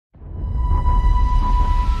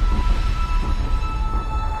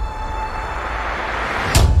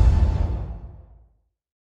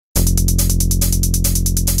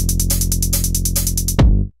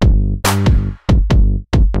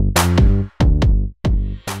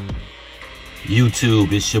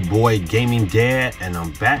YouTube? It's your boy Gaming Dad, and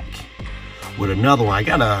I'm back with another one. I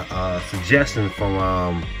got a suggestion from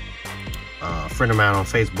a friend of mine on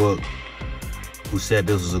Facebook who said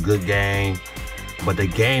this was a good game, but the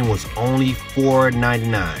game was only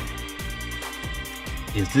 $4.99.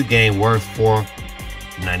 Is the game worth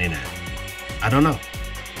 $4.99? I don't know.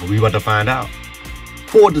 But we about to find out.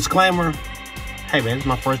 Full disclaimer, hey man, it's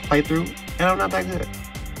my first playthrough and I'm not that good.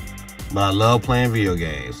 But I love playing video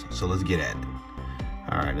games, so let's get at it.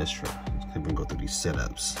 Alright, that's true. Let's even go through these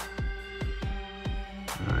setups.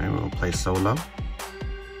 Alright, we're gonna play solo.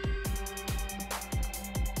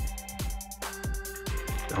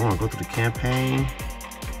 I wanna go through the campaign.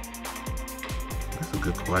 That's a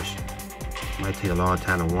good question. Might take a long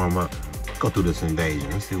time to warm up. Let's go through this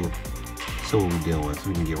invasion. Let's see what we're dealing with so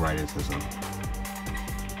we can get right into something.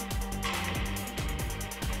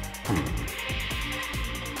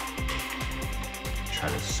 Try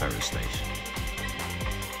this service station.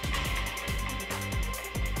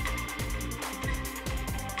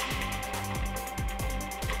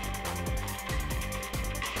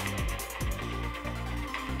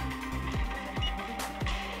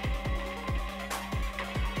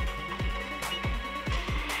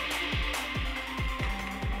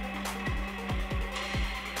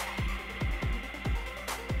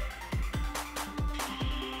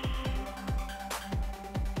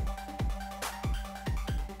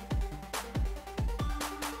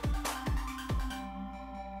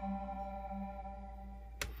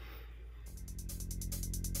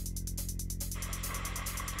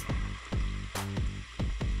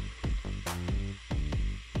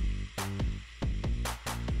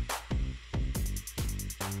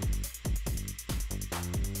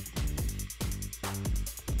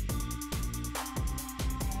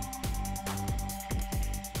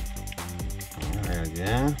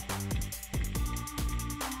 Yeah.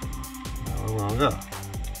 Now we're gonna go.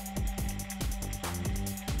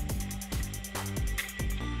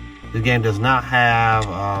 This game does not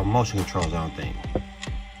have motion controls, I don't think.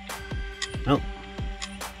 Nope.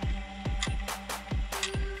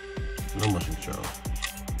 No motion controls.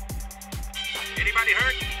 Anybody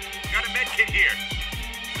hurt? Got a med kit here.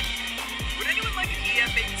 Would anyone like an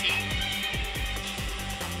EF-18?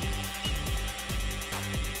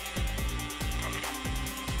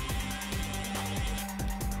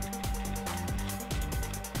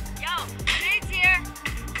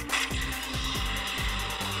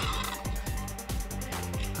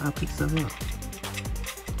 I'll pick stuff up.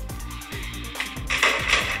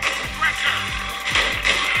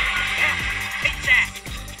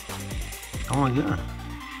 Oh my god.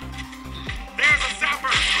 There's a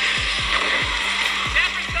zapper.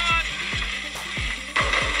 Zapper's gone.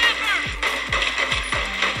 Zapper.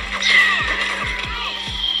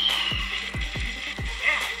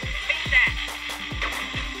 Yeah, take that.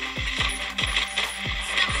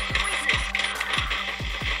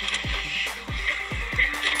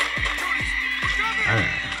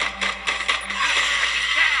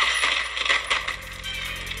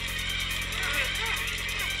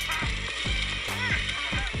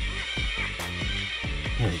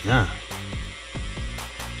 There we go.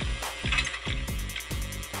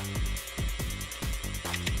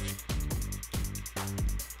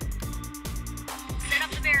 Set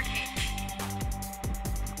up the barricade.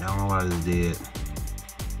 I don't know what I just did.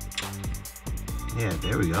 Yeah,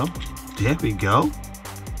 there we go. There we go.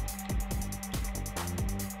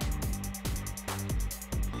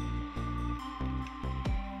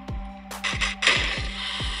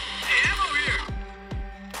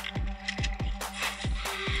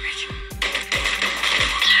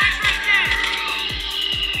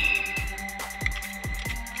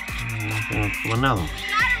 For another one.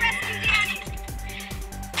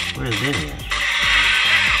 Where is it at?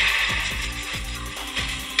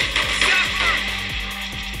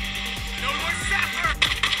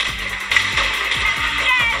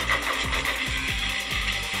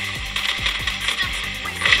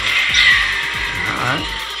 Alright.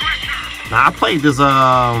 Now I played this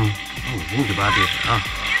think about this.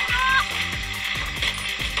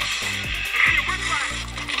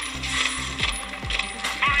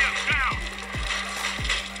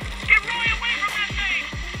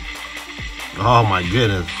 Oh my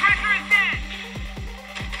goodness.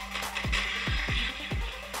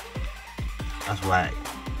 That's whack.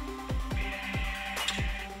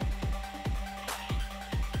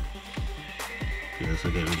 Let's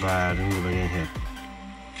look at everybody. Let me get in here.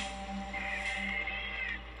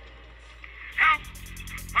 Help!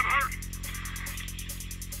 I'm hurt.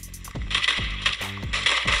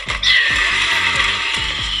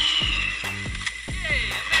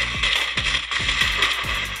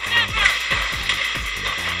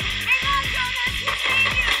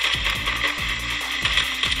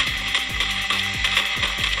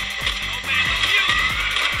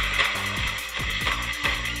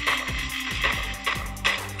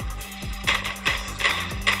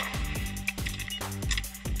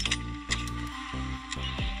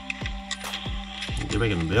 back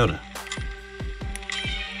in the building.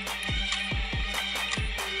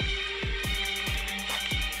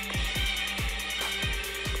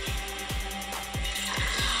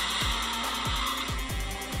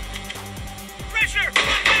 Pressure!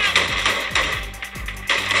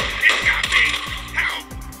 It got me! Help!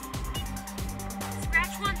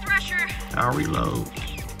 Scratch one thresher. I'll reload.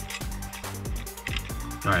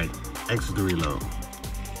 Alright, exit the reload.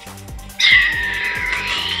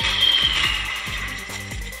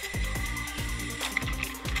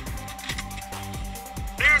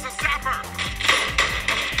 There's a stopper!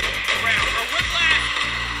 Ground for Whiplash!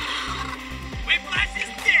 Whiplash is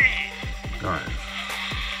dead! Alright.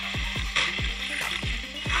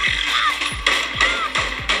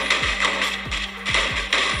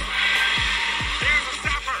 There's a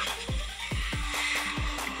stopper!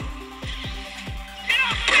 Get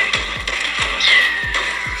off of me!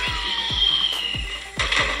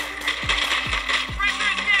 Pressure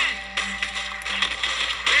is dead!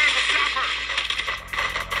 There's a stopper!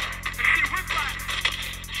 Let's see Whiplash!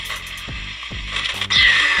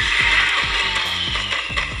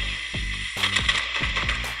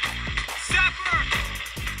 Stopper!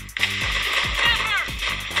 Stopper!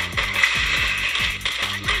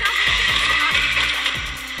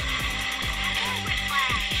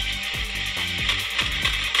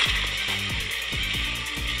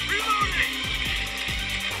 Reloading!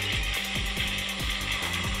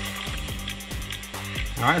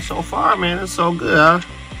 Alright, so far, man, it's so good, huh?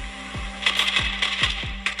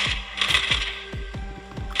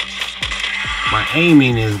 My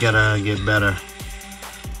aiming is gonna get better.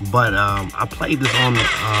 But I played this on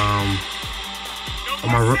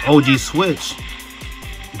my OG Switch.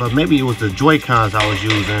 But maybe it was the Joy-Cons I was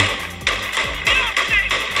using.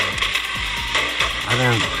 I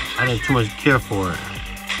didn't too much care for it.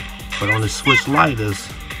 But on the Switch Lite is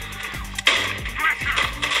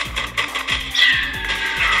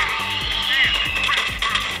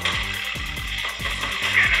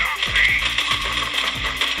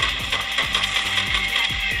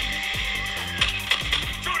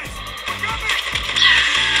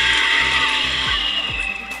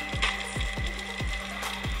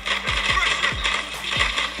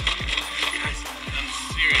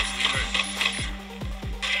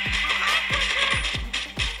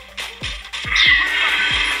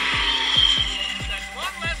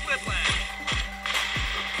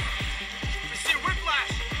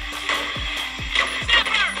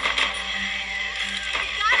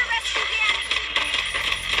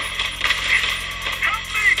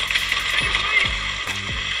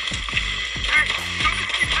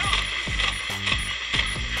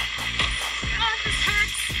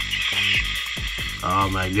oh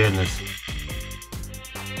my goodness.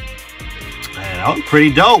 Man, that was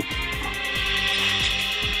pretty dope.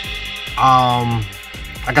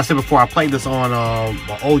 Like I said before, I played this on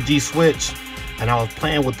my OG Switch, and I was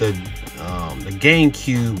playing with the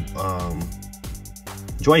GameCube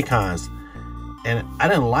Joy-Cons, and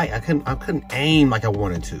I couldn't aim like I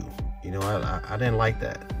wanted to. You know, I didn't like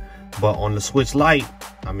that. But on the Switch Lite,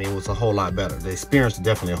 I mean, it was a whole lot better. The experience is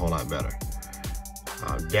definitely a whole lot better.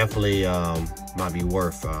 Definitely might be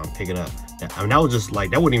worth picking up. I mean, that was just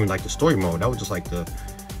like, that wasn't even like the story mode. That was just like the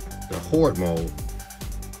horde mode.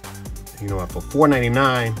 You know, for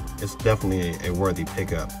 $4.99, it's definitely a worthy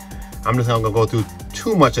pickup. I'm just not gonna go through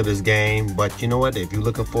too much of this game, but you know what? If you're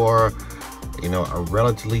looking for, you know, a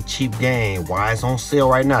relatively cheap game, why it's on sale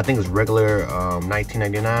right now? I think it's regular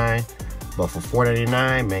 $19.99, but for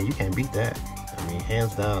 $4.99, man, you can't beat that. I mean,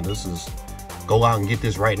 hands down, this is, go out and get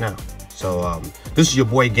this right now. So this is your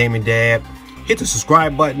boy Gaming Dad. Hit the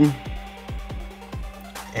subscribe button,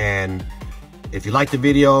 and if you like the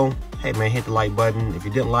video, hey man, hit the like button. If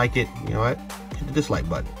you didn't like it, you know what, hit the dislike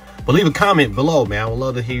button. But leave a comment below, man. I would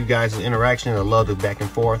love to hear you guys' interaction. I love the back and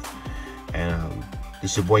forth. And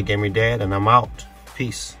this is your boy Gaming Dad, and I'm out.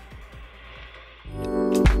 Peace.